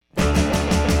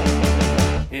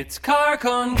It's car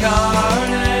con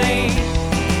carne.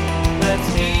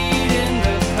 Let's eat in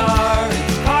the car.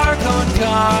 It's car con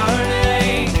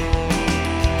carne.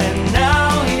 And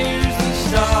now here's the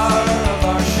star of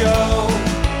our show,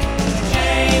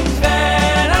 James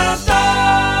Van Alstyne.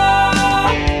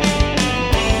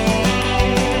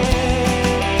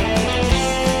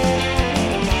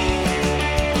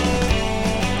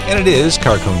 And it is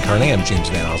Car Con Carne. I'm James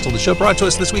Van Alstyne. The show brought to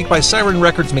us this week by Siren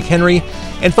Records McHenry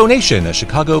and Phonation, a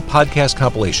Chicago podcast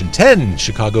compilation. 10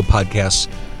 Chicago podcasts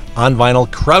on vinyl,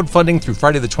 crowdfunding through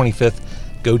Friday the 25th.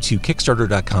 Go to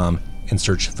Kickstarter.com and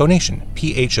search Phonation,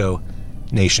 P-H-O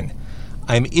Nation.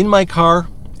 I'm in my car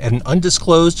at an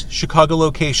undisclosed Chicago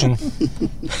location.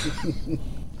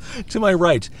 To my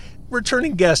right,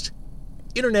 returning guest,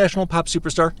 international pop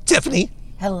superstar Tiffany.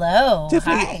 Hello.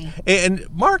 Tiffany. Hi. And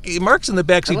Mark's in the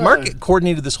backseat. Hello. Mark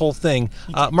coordinated this whole thing.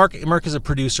 Mark is a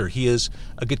producer. He is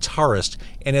a guitarist.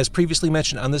 And as previously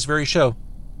mentioned on this very show,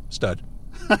 stud.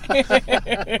 Well,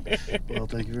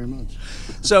 thank you very much.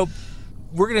 So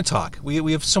we're going to talk.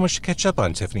 We have so much to catch up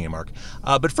on, Tiffany and Mark.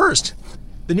 But first,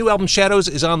 the new album Shadows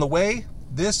is on the way.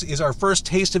 This is our first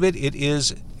taste of it. It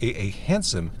is a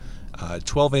handsome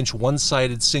 12-inch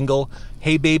one-sided single.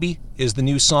 Hey Baby is the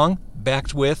new song,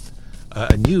 backed with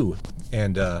a new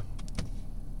and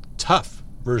tough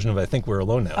version of I Think We're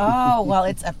Alone Now. Oh, well,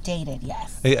 it's updated,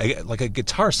 yes. Like a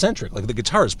guitar-centric, like the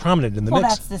guitar is prominent in the Well,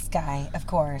 mix. that's this guy, of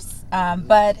course.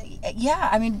 But, yeah,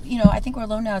 I mean, I Think We're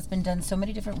Alone Now has been done so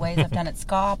many different ways. I've done it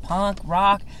ska, punk,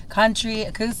 rock, country,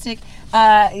 acoustic,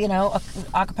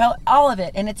 acapella, all of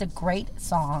it. And it's a great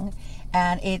song.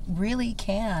 And it really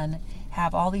can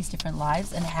have all these different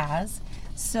lives, and has.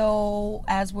 So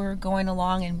as we're going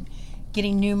along and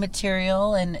getting new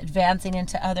material and advancing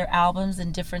into other albums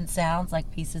and different sounds like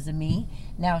Pieces of Me,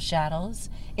 now Shadows,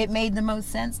 it made the most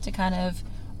sense to kind of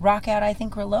rock out I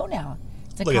Think We're Low Now,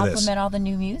 to Look at this. complement all the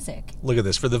new music. Look at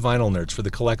this, for the vinyl nerds, for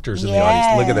the collectors in the Yes,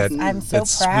 audience. Look at that. I'm so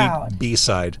that proud. Sweet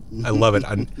B-side. I love it.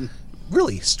 I'm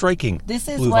really striking This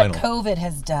is blue what vinyl. COVID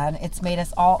has done. It's made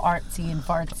us all artsy and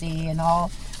fartsy and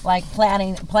all like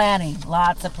planning,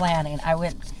 lots of planning.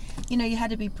 You had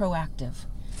to be proactive.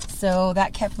 So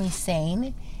that kept me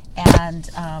sane. And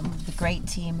the great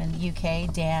team in the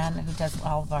UK, Dan, who does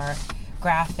all of our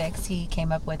graphics, he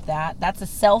came up with that. That's a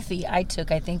selfie I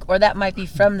took, I think, or that might be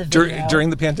from the video.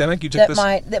 During the pandemic, you took this?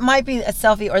 That might be a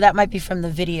selfie, or that might be from the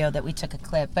video that we took a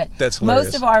clip. But That's hilarious.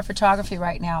 most of our photography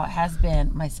right now has been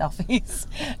my selfies,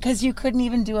 because you couldn't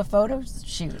even do a photo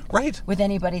shoot Right. with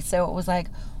anybody. So it was like,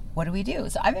 what do we do?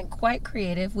 So I've been quite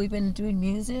creative. We've been doing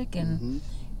music and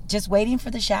just waiting for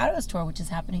the Shadows tour, which is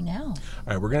happening now. All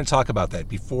right, we're going to talk about that.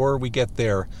 Before we get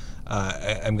there,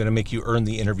 I'm going to make you earn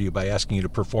the interview by asking you to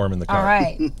perform in the car. All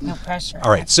right, no pressure.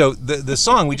 All right, so the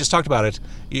song, we just talked about it.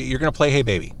 You're going to play Hey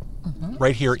Baby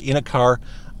right here in a car,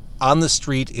 on the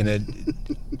street, in an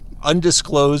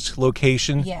undisclosed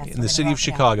location Yes, in we're the city gonna of rock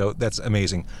it out. Chicago. That's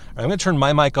amazing. All right, I'm going to turn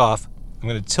my mic off. I'm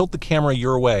going to tilt the camera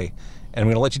your way, and I'm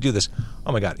going to let you do this.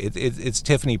 Oh my God, it's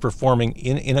Tiffany performing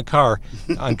in a car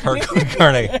on Car Con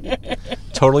Carne.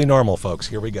 Totally normal, folks.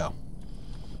 Here we go.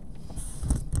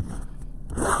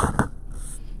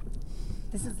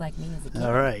 This is like me as a kid.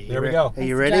 All right. There we go. Are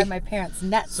you I ready? drive my parents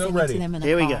nuts So singing ready. to them in the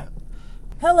Here we car. go.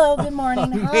 Hello, good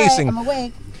morning. Amazing. Hi, I'm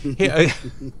awake.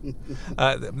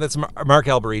 That's Mark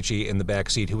Alberici in the back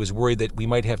seat, who was worried that we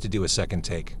might have to do a second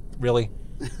take. Really?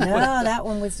 No, that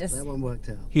one was just, That one worked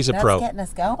out. He's a that's pro. getting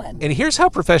us going. And here's how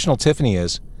professional Tiffany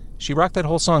is. She rocked that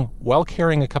whole song while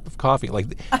carrying a cup of coffee. Like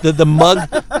the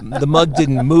mug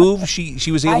didn't move.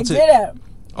 She was able I to. did it.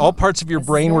 All parts of your This is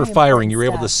brain were very firing. important You were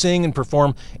able to stuff. sing and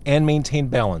perform and maintain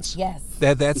balance. Yes.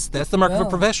 That's the mark of a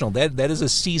Boom. professional. That is a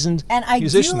seasoned And I do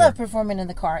musician. love there. performing in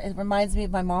the car. It reminds me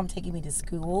of my mom taking me to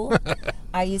school.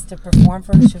 I used to perform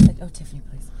for her. She was like, "Oh, Tiffany,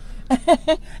 please."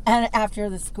 And after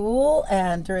the school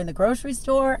and during the grocery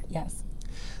store, yes.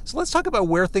 So let's talk about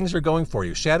where things are going for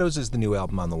you. Shadows is the new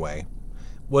album on the way.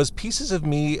 Was Pieces of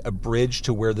Me a bridge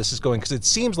to where this is going? Because it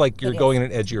seems like you're It going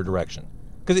in an edgier direction.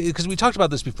 Because we talked about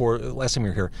this before, last time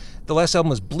you were here. The last album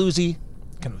was bluesy,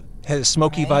 kind of had a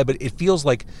smoky Right. vibe, but it feels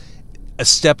like a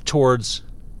step towards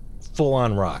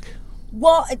full-on rock.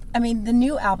 Well, the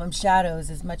new album Shadows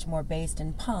is much more based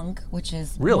in punk, which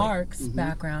is Really? Mark's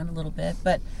background a little bit.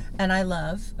 And I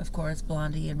love, of course,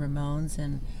 Blondie and Ramones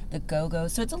and the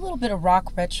Go-Go's. So it's a little bit of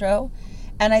rock retro.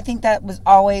 And I think that was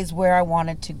always where I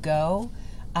wanted to go.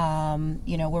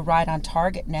 We're right on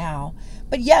target now.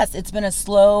 But yes, it's been a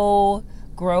slow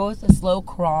growth, a slow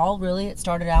crawl, really. It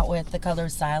started out with The Color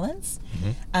of Silence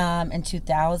in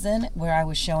 2000, where I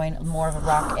was showing more of a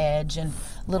rock edge and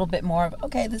a little bit more of,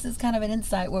 okay, this is kind of an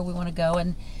insight where we want to go.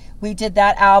 And we did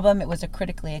that album. It was a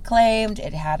critically acclaimed.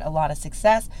 It had a lot of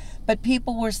success, but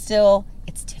people were still,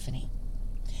 it's Tiffany.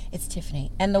 It's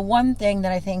Tiffany. And the one thing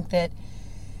that I think that,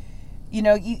 you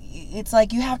know, it's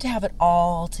like you have to have it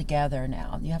all together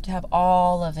now. You have to have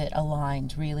all of it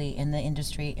aligned, really, in the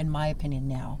industry, in my opinion,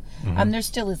 now. There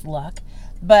still is luck,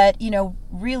 but, you know,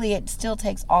 really it still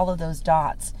takes all of those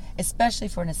dots, especially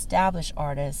for an established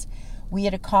artist. We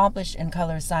had accomplished in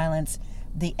Color of Silence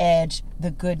the edge,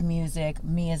 the good music,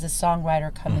 me as a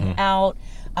songwriter coming out,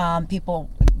 people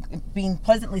being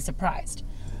pleasantly surprised.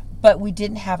 But we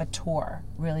didn't have a tour,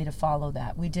 really, to follow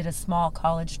that. We did a small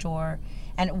college tour,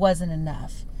 and it wasn't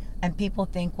enough. And people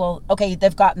think, well, okay,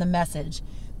 they've gotten the message.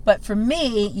 But for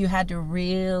me, you had to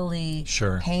really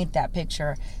paint that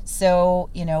picture.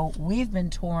 So, you know, we've been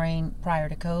touring prior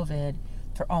to COVID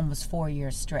for almost 4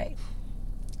 years straight,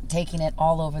 taking it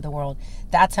all over the world.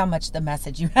 That's how much the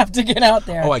message you have to get out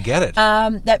there. Oh, I get it.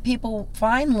 That people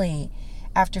finally,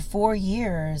 after 4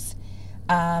 years,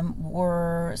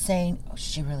 were saying, oh,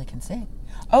 she really can sing.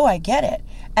 Oh, I get it.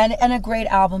 And a great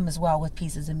album as well with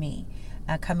Pieces of Me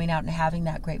coming out and having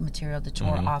that great material to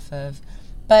tour off of.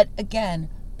 But again,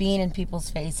 being in people's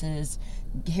faces,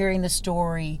 hearing the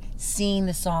story, seeing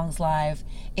the songs live,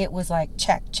 it was like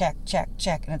check, check, check,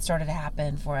 check. And it started to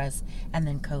happen for us. And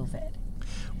then COVID.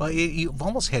 Well, you've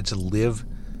almost had to live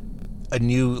a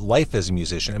new life as a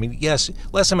musician. I mean, yes,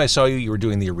 last time I saw you, you were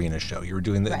doing the arena show. You were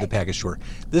doing the package tour.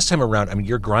 This time around, I mean,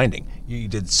 you're grinding. You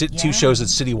did 2 shows at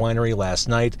City Winery last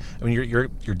night. I mean,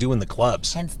 you're doing the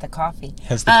clubs. Hence the coffee.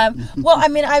 Well, I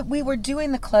mean, we were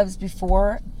doing the clubs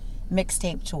before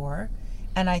Mixtape Tour,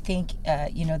 and I think,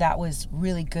 you know, that was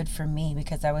really good for me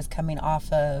because I was coming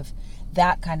off of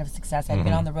that kind of success. I'd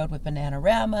been on the road with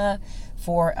Bananarama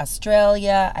for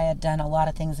Australia. I had done a lot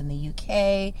of things in the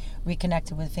UK,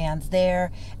 reconnected with fans there.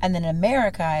 And then in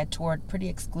America, I had toured pretty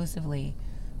exclusively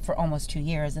for almost 2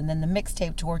 years. And then the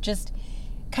Mixtape Tour, just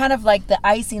kind of like the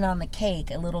icing on the cake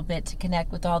a little bit to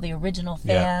connect with all the original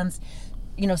fans,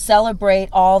 you know, celebrate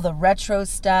all the retro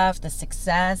stuff, the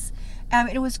success.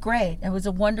 It was great. It was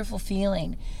a wonderful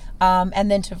feeling. And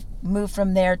then to move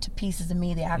from there to Pieces of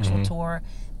Me, the actual tour,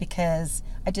 because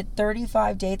I did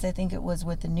 35 dates, I think it was,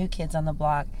 with the New Kids on the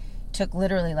Block. Took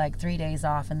literally like 3 days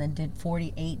off and then did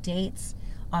 48 dates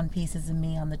on Pieces of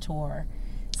Me on the tour.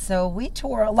 So we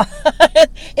tour a lot.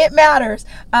 It matters.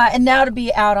 And now to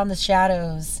be out on the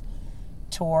Shadows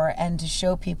tour and to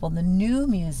show people the new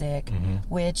music,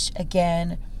 which,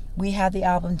 again, we had the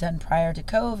album done prior to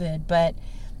COVID, but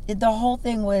the whole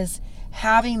thing was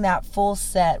having that full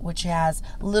set, which has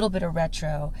a little bit of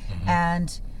retro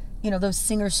and, you know, those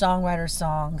singer-songwriter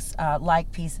songs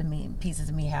like Pieces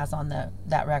of Me has on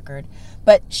that record.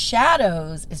 But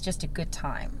Shadows is just a good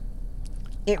time.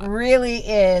 It really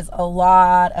is a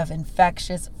lot of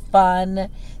infectious fun,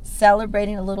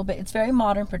 celebrating a little bit. It's very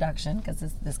modern production because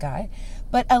this guy,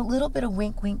 but a little bit of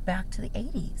wink back to the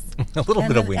 80s. A little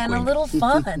bit of wink. And a little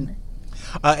fun.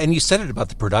 And you said it about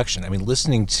the production. I mean,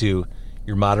 listening to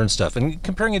your modern stuff and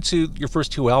comparing it to your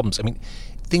first 2 albums, I mean,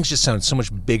 things just sound so much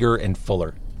bigger and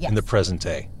fuller in the present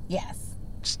day. Yes.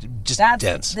 Just That's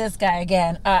dense. This guy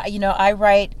again. You know, I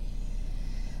write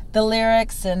the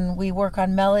lyrics and we work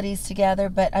on melodies together,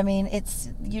 but I mean, it's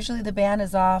usually the band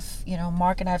is off. You know,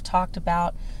 Mark and I have talked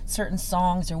about certain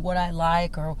songs or what I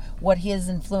like or what his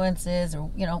influence is,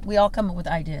 or, you know, we all come up with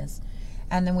ideas.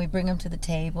 And then we bring them to the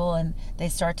table and they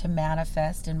start to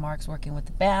manifest, and Mark's working with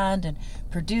the band and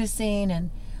producing,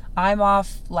 and I'm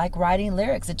off like writing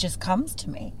lyrics. It just comes to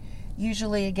me.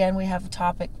 Usually, again, we have a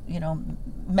topic, you know,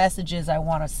 messages I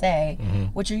want to say,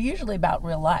 which are usually about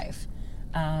real life.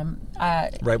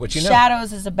 Right, what you know.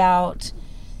 Shadows is about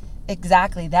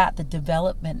exactly that, the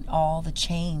development, all the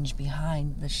change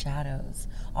behind the shadows,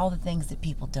 all the things that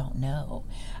people don't know.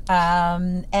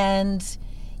 And,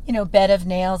 you know, Bed of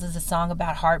Nails is a song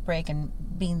about heartbreak and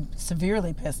being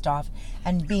severely pissed off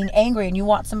and being angry, and you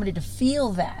want somebody to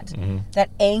feel that, that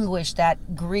anguish,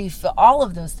 that grief, all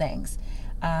of those things.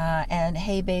 And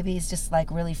Hey Baby is just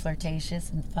like really flirtatious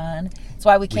and fun. That's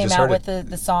why we came out with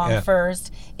the song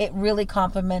first. It really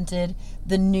complemented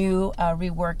the new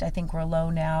reworked I Think We're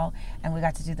Low Now, and we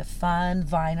got to do the fun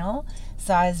vinyl.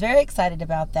 So I was very excited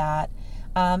about that.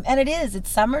 And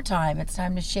it's summertime. It's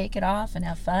time to shake it off and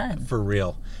have fun. For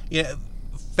real. Yeah.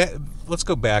 Let's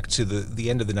go back to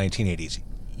the end of the 1980s.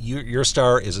 Your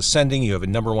star is ascending. You have a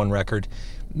 #1 record.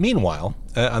 Meanwhile,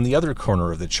 on the other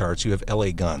corner of the charts, you have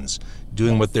LA Guns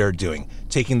doing what they're doing,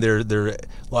 taking their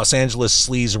Los Angeles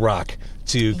sleaze rock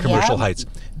to commercial heights.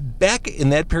 Back in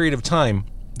that period of time,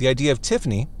 the idea of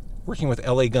Tiffany working with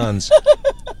LA Guns,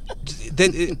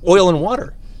 Oil and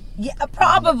Water. Yeah,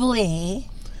 probably.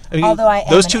 I mean, Although I am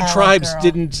those an two LA tribes girl.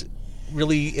 didn't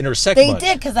really intersect They much.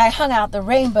 did, because I hung out the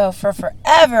rainbow for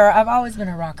forever. I've always been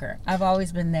a rocker. I've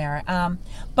always been there.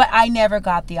 But I never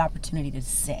got the opportunity to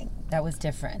sing. That was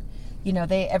different. You know,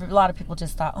 a lot of people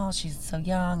just thought, oh, she's so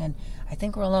young, and I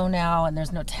think we're alone now, and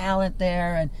there's no talent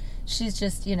there, and she's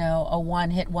just, you know, a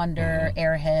one-hit wonder,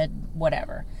 airhead,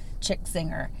 whatever, chick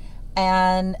singer.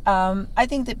 And I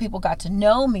think that people got to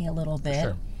know me a little bit.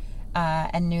 Sure.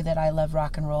 And knew that I love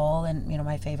rock and roll, and you know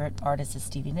my favorite artist is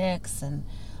Stevie Nicks, and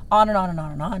on and on and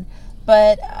on and on.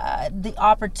 But the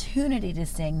opportunity to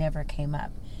sing never came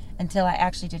up until I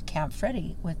actually did Camp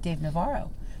Freddy with Dave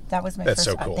Navarro. That was my That's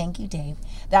first. so cool. Thank you, Dave.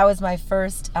 That was my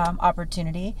first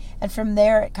opportunity, and from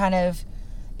there it kind of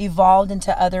evolved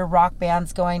into other rock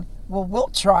bands going, well, we'll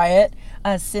try it.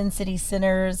 Sin City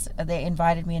Sinners, they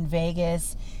invited me in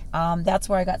Vegas. That's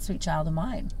where I got Sweet Child of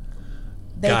Mine.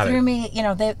 They Got threw it. me, you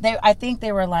know, I think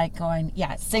they were like going,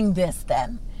 yeah, sing this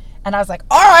then. And I was like,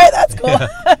 all right, that's cool.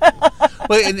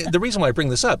 Well, and the reason why I bring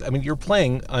this up, I mean, you're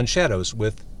playing on Shadows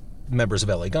with members of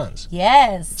LA Guns.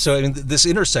 Yes. So, I mean, this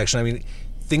intersection, I mean,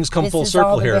 things come This full is circle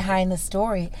all the here. behind the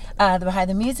story, behind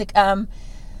the music.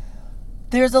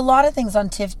 There's a lot of things on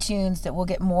TIFF Tunes that will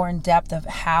get more in depth of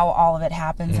how all of it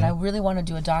happens. And I really want to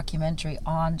do a documentary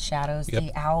on Shadows,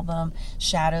 the album,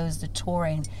 Shadows, the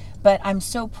touring. But I'm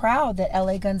so proud that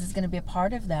LA Guns is going to be a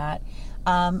part of that.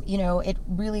 You know, it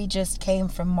really just came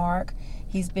from Mark.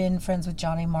 He's been friends with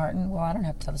Johnny Martin. Well, I don't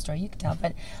have to tell the story. You can tell.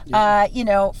 But, you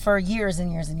know, for years and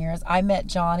years and years, I met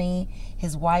Johnny.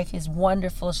 His wife is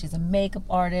wonderful. She's a makeup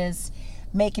artist,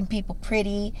 making people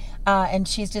pretty. And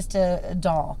she's just a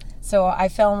doll. So I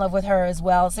fell in love with her as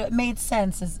well. So it made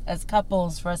sense as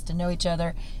couples for us to know each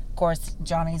other. Of course,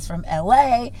 Johnny's from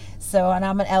LA, and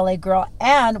I'm an LA girl,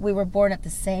 and we were born at the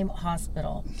same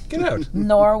hospital. Get out.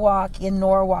 Norwalk,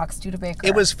 Studebaker.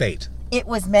 It was fate. It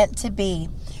was meant to be.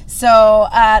 So,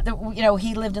 you know,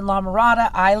 he lived in La Mirada,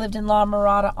 I lived in La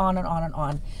Mirada, on and on and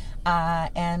on.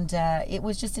 And it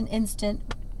was just an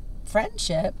instant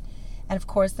friendship. And of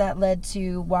course, that led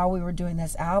to, while we were doing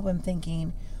this album,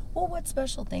 thinking, well, what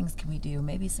special things can we do?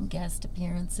 Maybe some guest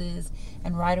appearances.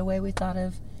 And right away, we thought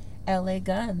of LA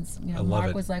Guns. You know, I love Mark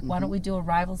it. was like, why don't we do a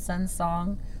Rival Sons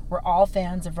song? We're all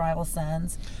fans of Rival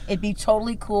Sons. It'd be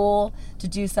totally cool to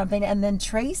do something. And then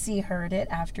Tracy heard it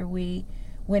after we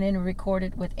went in and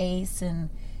recorded with Ace and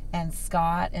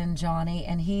Scott and Johnny.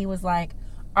 And he was like,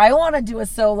 I want to do a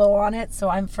solo on it. So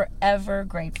I'm forever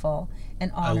grateful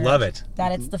and honored love it.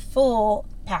 that it's the full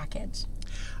package.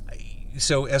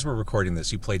 So, as we're recording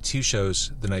this, you played 2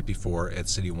 shows the night before at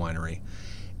City Winery.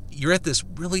 You're at this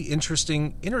really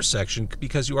interesting intersection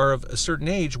because you are of a certain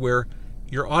age where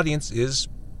your audience is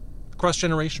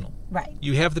cross-generational. Right.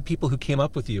 You have the people who came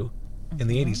up with you in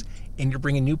the 80s, and you're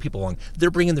bringing new people along. They're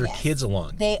bringing their kids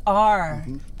along. They are.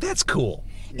 That's cool.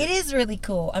 It is really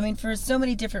cool. I mean, for so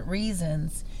many different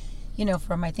reasons. You know,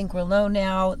 from I Think We're Alone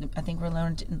Now. I Think We're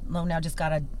Alone Now just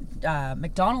got a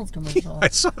McDonald's commercial. I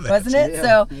saw that. Wasn't it? Yeah,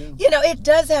 So, yeah. you know, it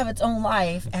does have its own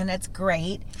life, and it's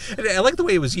great. And I like the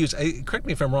way it was used. Correct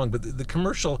me if I'm wrong, but the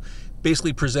commercial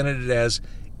basically presented it as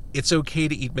it's okay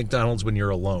to eat McDonald's when you're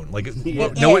alone. Like,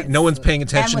 It no is. one's paying And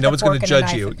attention. with No a one's going fork to and a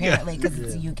judge knife, you. apparently, because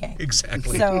it's the UK.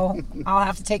 Exactly. So I'll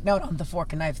have to take note on the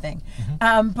fork and knife thing.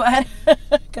 But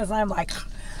because I'm like,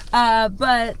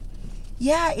 but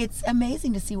yeah, it's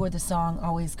amazing to see where the song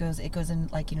always goes. It goes in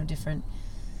like, you know, different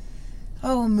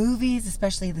movies,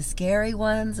 especially the scary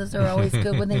ones. Those are always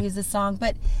good when they use the song.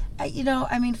 But you know,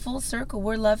 I mean, full circle,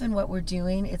 we're loving what we're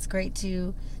doing. It's great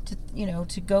to you know,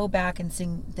 to go back and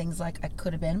sing things like I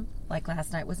Could Have Been, like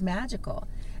last night was magical,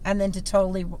 and then to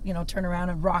totally, you know, turn around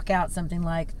and rock out something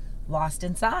like Lost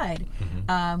Inside,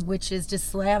 which is just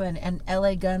slamming, and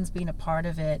LA Guns being a part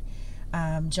of it.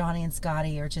 Johnny and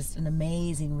Scotty are just an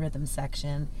amazing rhythm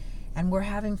section, and we're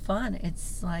having fun.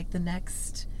 It's like the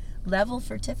next level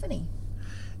for Tiffany.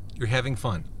 You're having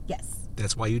fun. Yes.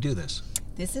 That's why you do this.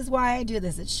 This is why I do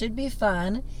this. It should be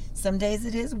fun. Some days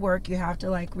it is work. You have to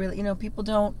like really, you know, people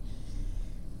don't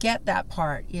get that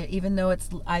part. Even though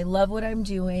I love what I'm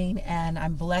doing and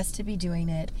I'm blessed to be doing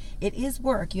it, it is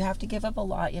work. You have to give up a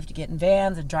lot. You have to get in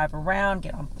vans and drive around,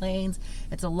 get on planes.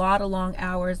 It's a lot of long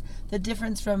hours. The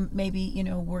difference from maybe, you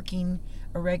know, working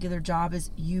a regular job is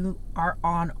you are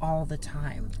on all the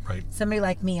time. Right. Somebody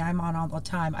like me, I'm on all the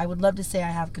time. I would love to say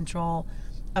I have control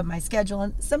of my schedule,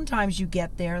 and sometimes you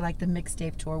get there, like the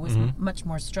mixtape tour was much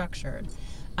more structured.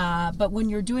 But when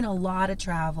you're doing a lot of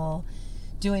travel,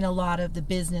 doing a lot of the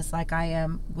business like I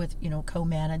am with, you know,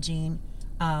 co-managing,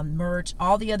 merch,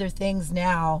 all the other things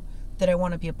now that I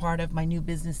want to be a part of, my new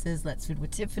businesses, Let's Food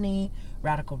with Tiffany,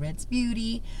 Radical Reds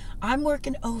Beauty, I'm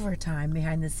working overtime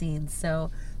behind the scenes. So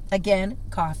Again,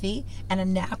 coffee and a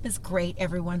nap is great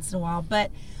every once in a while,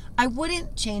 but I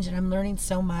wouldn't change it. I'm learning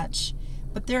so much.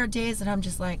 But there are days that I'm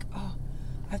just like, oh,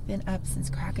 I've been up since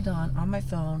crack of dawn on my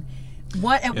phone.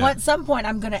 At some point,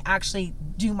 I'm going to actually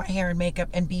do my hair and makeup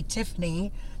and be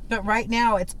Tiffany. But right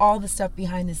now, it's all the stuff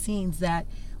behind the scenes that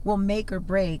will make or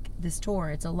break this tour.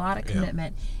 It's a lot of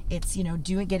commitment. It's,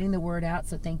 getting the word out.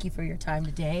 So thank you for your time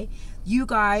today. You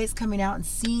guys coming out and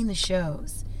seeing the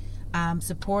shows,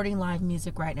 supporting live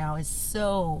music right now is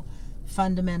so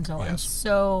fundamental and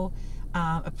so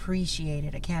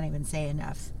appreciated. I can't even say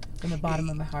enough from the bottom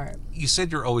of my heart. You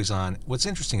said you're always on. What's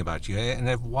interesting about you, and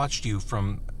I've watched you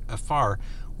from afar,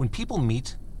 when people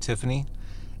meet Tiffany,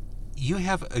 you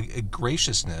have a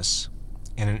graciousness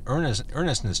and an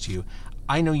earnestness to you.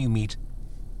 I know you meet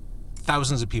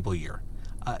thousands of people a year.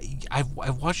 I've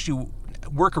watched you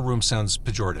work a room. Sounds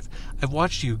pejorative. I've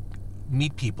watched you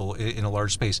meet people in a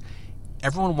large space.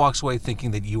 Everyone walks away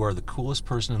thinking that you are the coolest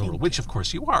person in the world, which of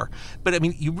course you are. But I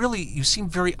mean, you seem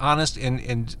very honest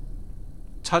and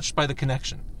touched by the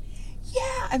connection.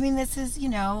 Yeah, I mean, this is,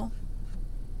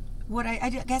 what I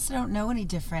guess I don't know any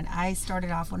different. I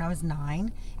started off when I was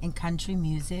 9 in country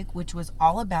music, which was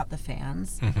all about the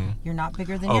fans. Mm-hmm. You're not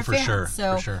bigger than your fans. Sure,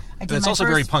 so for sure. I did it's my also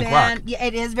first very punk rock. Yeah,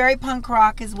 it is very punk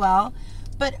rock as well.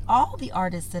 But all the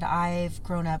artists that I've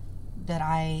grown up, that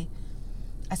I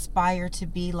aspire to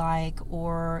be like,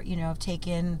 or, have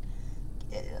taken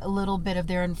a little bit of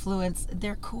their influence,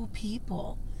 they're cool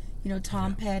people.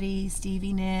 Tom Petty,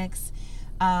 Stevie Nicks,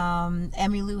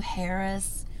 Emmylou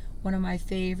Harris, one of my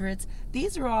favorites.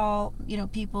 These are all,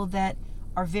 people that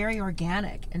are very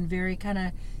organic and very kind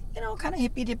of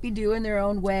hippy-dippy-do in their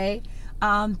own way.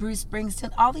 Bruce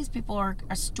Springsteen, all these people are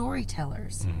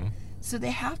storytellers. Mm-hmm. So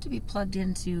they have to be plugged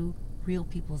into real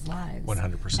people's lives.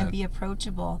 100%. And be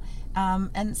approachable.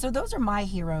 And so those are my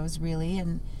heroes, really.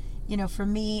 And, for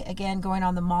me, again, going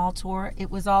on the mall tour, it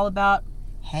was all about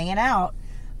hanging out.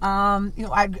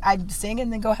 I'd sing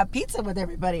and then go have pizza with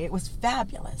everybody. It was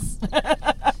fabulous.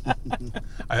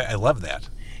 I love that.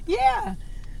 Yeah.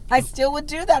 I still would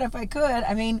do that if I could.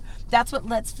 I mean, that's what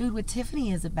Let's Food with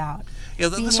Tiffany is about. Yeah,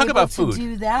 let's talk about food. To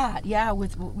do that, yeah,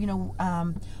 with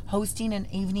hosting an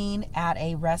evening at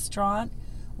a restaurant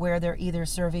where they're either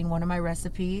serving one of my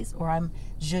recipes or I'm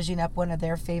zhuzhing up one of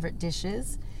their favorite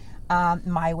dishes,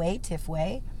 my way, Tiff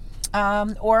way,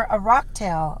 or a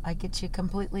rocktail. I get you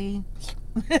completely.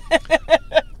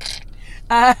 Because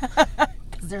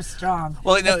they're strong.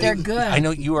 Well, they're good. I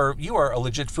know you are a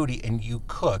legit foodie and you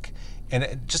cook.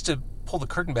 And just to pull the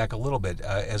curtain back a little bit,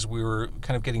 as we were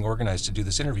kind of getting organized to do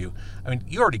this interview, I mean,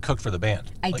 you already cooked for the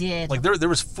band. I did. Like there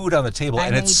was food on the table,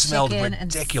 and it smelled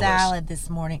ridiculous. And salad this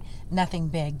morning, nothing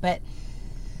big, but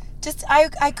just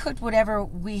I cooked whatever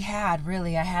we had.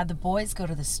 Really, I had the boys go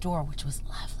to the store, which was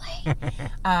lovely,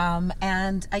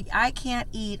 and I can't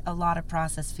eat a lot of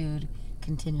processed food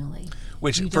continually.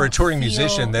 Which for a touring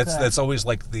musician, that's always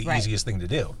like the easiest thing to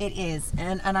do. It is,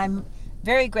 and I'm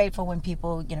very grateful when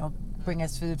people bring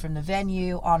us food from the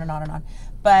venue, on and on and on.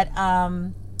 But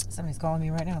somebody's calling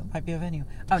me right now. It might be a venue.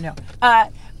 Oh no.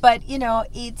 But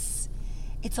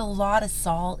it's a lot of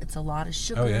salt. It's a lot of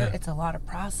sugar. Oh, yeah. It's a lot of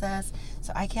process.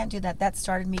 So I can't do that. That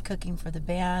started me cooking for the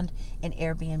band in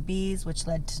Airbnbs, which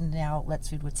led to now Let's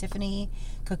Food with Tiffany,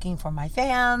 cooking for my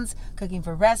fans, cooking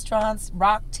for restaurants,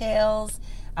 rocktails,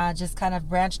 just kind of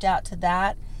branched out to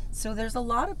that. So there's a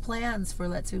lot of plans for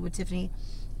Let's Food with Tiffany.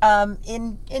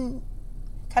 In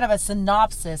kind of a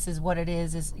synopsis is what it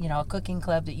is a cooking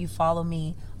club that you follow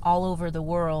me all over the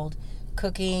world,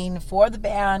 cooking for the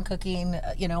band, cooking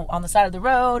on the side of the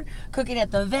road, cooking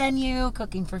at the venue,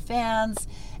 cooking for fans,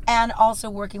 and also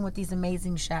working with these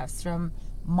amazing chefs from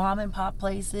mom and pop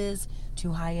places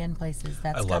to high-end places.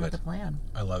 That's kind of the plan.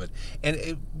 I love it.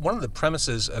 And one of the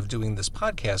premises of doing this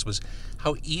podcast was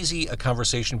how easy a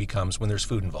conversation becomes when there's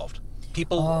food involved.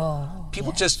 People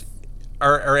just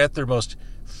are at their most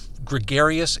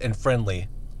gregarious and friendly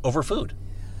over food.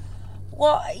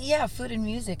 Well, yeah, food and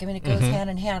music. I mean, it goes hand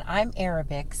in hand. I'm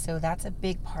Arabic, so that's a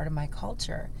big part of my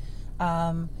culture.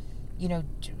 My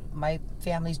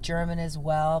family's German as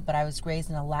well, but I was raised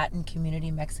in a Latin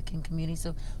community, Mexican community.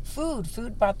 So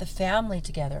food brought the family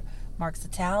together. Mark's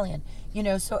Italian,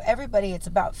 so everybody, it's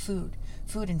about food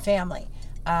and family.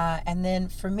 And then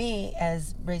for me,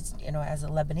 as raised, as a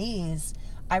Lebanese,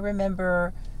 I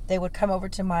remember they would come over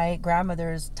to my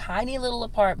grandmother's tiny little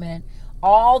apartment.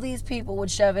 All these people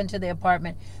would shove into the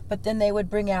apartment, but then they would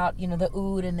bring out, the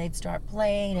oud, and they'd start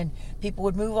playing, and people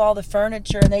would move all the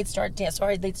furniture, and they'd start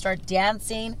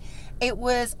dancing. It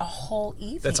was a whole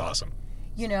evening. That's awesome.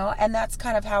 And that's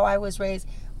kind of how I was raised.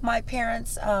 My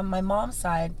parents, my mom's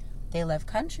side, they love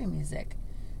country music.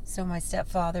 So my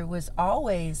stepfather was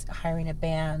always hiring a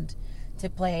band to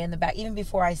play in the back, even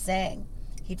before I sang.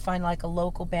 He'd find like a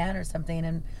local band or something,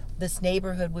 and this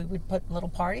neighborhood, we would put little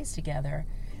parties together.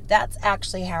 That's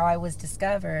actually how I was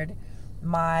discovered.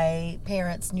 My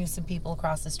parents knew some people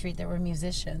across the street that were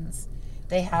musicians.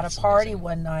 They had That's a party amazing.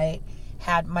 one night,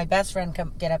 had my best friend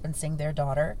come get up and sing their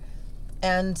daughter.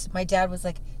 And my dad was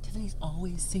like, Tiffany's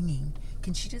always singing.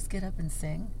 Can she just get up and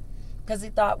sing? Because he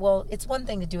thought, well, it's one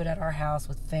thing to do it at our house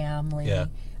with family. Yeah.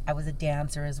 I was a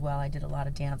dancer as well. I did a lot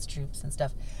of dance troupes and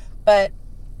stuff. But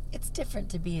it's different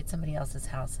to be at somebody else's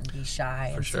house and be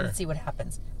shy and sure. see what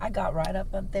happens. I got right up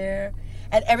there.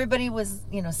 And everybody was,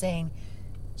 saying,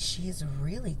 she's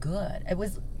really good. It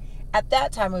was, at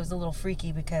that time, it was a little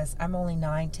freaky because I'm only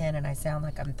 9, 10, and I sound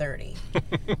like I'm 30.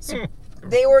 So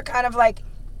they were kind of like,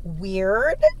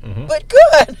 weird, but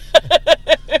good.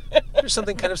 There's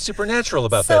something kind of supernatural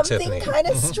about that, Tiffany. Something kind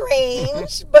of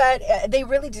strange, but they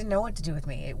really didn't know what to do with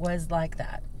me. It was like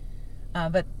that.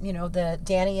 But, the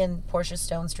Danny and Portia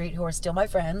Stone Street, who are still my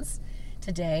friends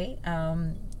today,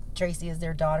 Tracy is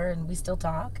their daughter, and we still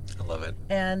talk. I love it.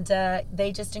 And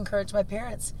they just encouraged my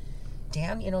parents,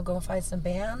 Dan, go find some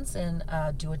bands and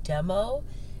do a demo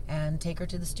and take her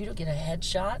to the studio, get a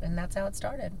headshot, and that's how it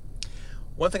started.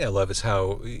 One thing I love is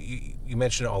how you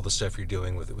mentioned all the stuff you're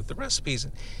doing with the recipes.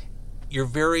 You're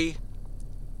very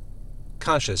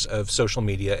conscious of social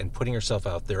media and putting yourself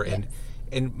out there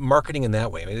and marketing in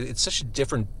that way. I mean, it's such a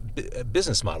different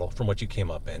business model from what you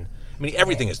came up in. I mean,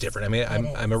 everything is different. I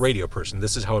mean, I'm a radio person.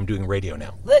 This is how I'm doing radio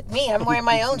now. Look, me, I'm wearing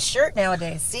my own shirt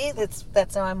nowadays. See,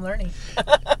 that's how I'm learning.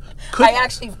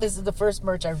 This is the first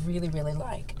merch I really, really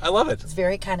like. I love it. It's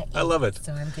very kind of I love it.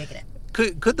 So I'm digging it.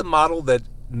 Could the model that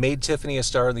made Tiffany a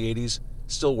star in the 80s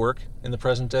still work in the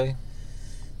present day?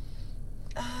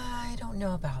 I don't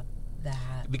know about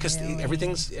that. Because really.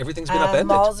 everything's been upended.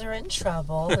 Malls are in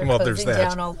trouble. They're Well, there's closing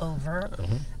that. down all over.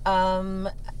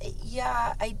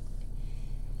 Yeah, I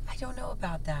don't know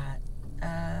about that.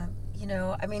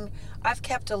 I mean, I've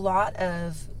kept a lot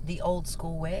of the old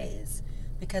school ways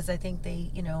because I think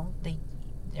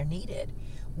they're needed.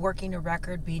 Working a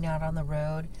record, being out on the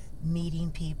road,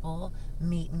 meeting people,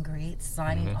 meet and greets,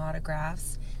 signing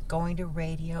autographs, going to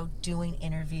radio, doing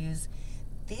interviews.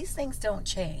 These things don't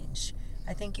change.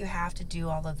 I think you have to do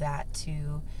all of that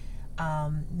to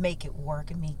make it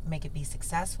work and make it be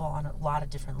successful on a lot of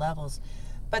different levels.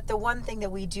 But the one thing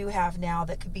that we do have now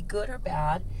that could be good or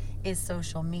bad is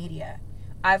social media.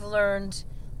 I've learned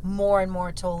more and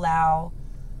more to allow.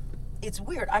 It's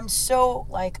weird. I'm so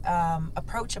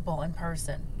approachable in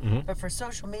person, but for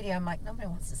social media, I'm like, nobody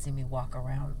wants to see me walk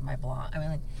around my blog. I mean,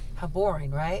 like, how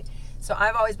boring, right? So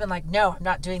I've always been like, no, I'm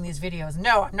not doing these videos.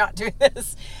 No, I'm not doing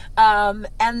this.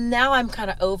 And now I'm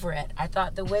kind of over it. I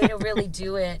thought the way to really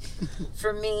do it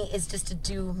for me is just to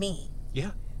do me.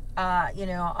 Yeah.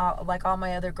 Like all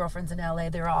my other girlfriends in LA,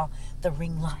 they're all the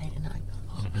ring light and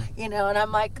and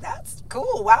I'm like, that's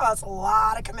cool. Wow, that's a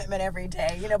lot of commitment every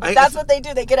day, but that's what they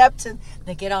do. They get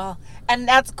all, and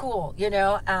that's cool,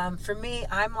 For me,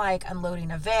 I'm like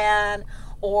unloading a van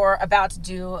or about to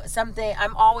do something.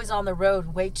 I'm always on the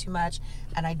road way too much,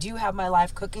 and I do have my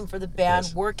life cooking for the band,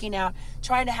 Yes. working out,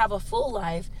 trying to have a full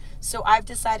life. So I've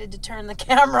decided to turn the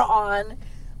camera on,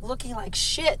 looking like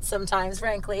shit sometimes,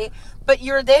 frankly, but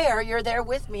you're there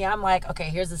with me. I'm like, okay,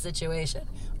 here's the situation.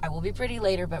 I will be pretty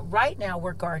later, but right now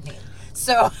we're gardening.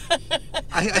 So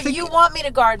I think you want me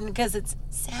to garden because it's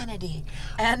sanity.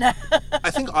 And I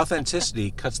think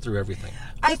authenticity cuts through everything.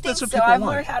 I think That's what so. people I've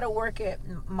want. learned how to work it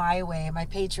my way. My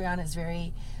Patreon is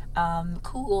very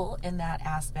cool in that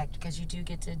aspect because you do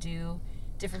get to do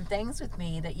different things with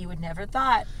me that you would never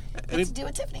thought to do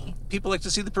with Tiffany. People like to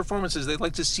see the performances. They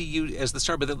like to see you as the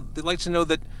star, but they like to know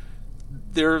that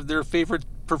their favorite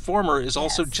performer is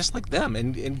also just like them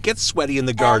and gets sweaty in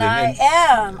the garden.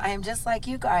 And I am just like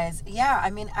you guys. Yeah, I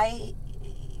mean,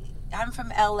 I'm from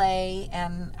LA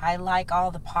and I like all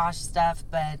the posh stuff,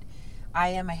 but I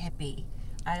am a hippie.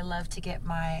 I love to get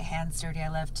my hands dirty. I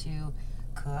love to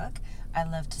cook. I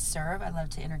love to serve. I love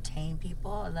to entertain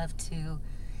people. I love to,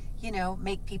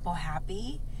 make people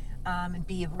happy and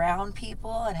be around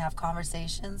people and have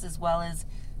conversations as well as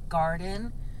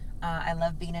garden. I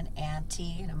love being an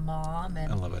auntie and a mom.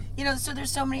 And, I love it. So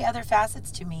there's so many other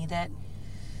facets to me that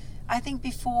I think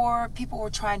before people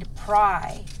were trying to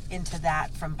pry into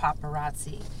that from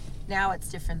paparazzi. Now it's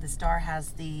different. The star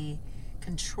has the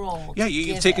control. Yeah, to you've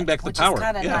give taken it, back the which power. is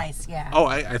kind of Yeah. nice, yeah. Oh,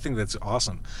 I think that's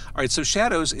awesome. All right, so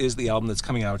Shadows is the album that's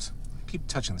coming out. Keep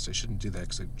touching this. I shouldn't do that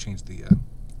because I changed the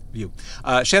view.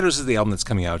 Shadows is the album that's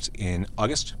coming out in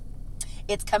August.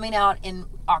 It's coming out in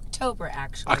October,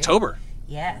 actually. October.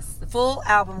 Yes, the full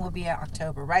album will be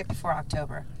October, right before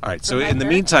October. All right, For so my in the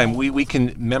birthday. meantime, we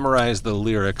can memorize the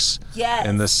lyrics Yes.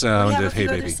 and the sound we have of a few Hey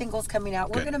other Baby. singles coming out.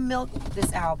 We're Good. going to milk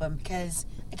this album because,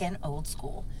 again, old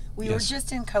school. We were Yes.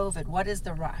 just in COVID. What is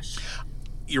the rush?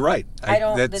 You're right. I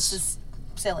don't. That's, This is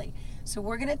silly. So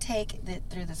we're gonna take it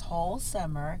through this whole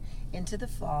summer into the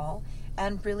fall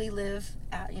and really live.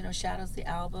 Shadows the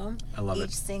album. I love Each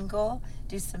it. single.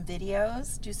 Do some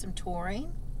videos. Do some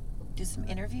touring. Do some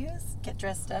interviews. Get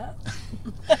dressed up.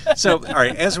 So, all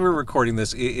right, as we're recording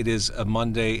this, it is a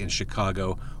Monday in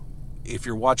Chicago. If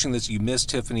you're watching this, you missed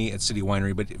Tiffany at City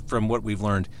Winery, but from what we've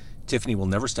learned, Tiffany will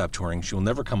never stop touring. She will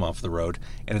never come off the road,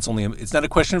 and it's not a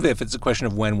question of if, it's a question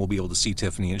of when we'll be able to see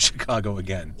Tiffany in Chicago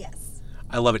again. Yes.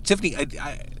 I love it. Tiffany,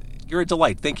 you're a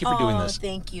delight. Thank you for doing this.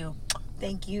 Thank you.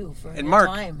 Thank you for And your Mark,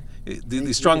 time.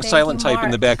 the strong Thank silent you, type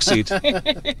in the Mark. back seat.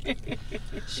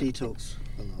 She talks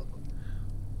a lot.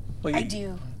 Well, I you- do.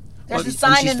 Well, There's a and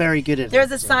sign she's in, very good at it,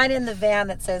 There's a so. sign in the van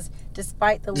that says,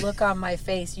 "Despite the look on my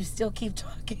face, you still keep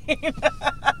talking."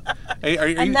 Hey, are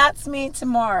you- And that's me to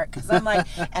Mark, because I'm like,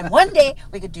 and one day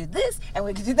we could do this and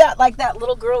we could do that, like that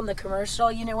little girl in the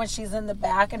commercial, when she's in the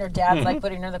back and her dad's like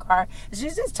putting her in the car, and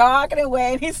she's just talking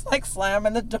away, and he's like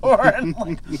slamming the door and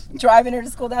like driving her to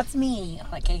school. That's me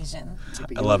on occasion.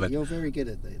 But I love it. You're very good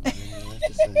at that, I have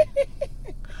to say.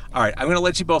 All right, I'm going to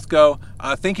let you both go.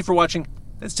 Thank you for watching.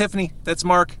 That's Tiffany. That's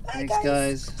Mark Thanks,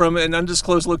 guys. from an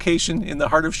undisclosed location in the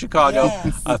heart of Chicago.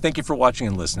 Yes. Thank you for watching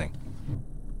and listening.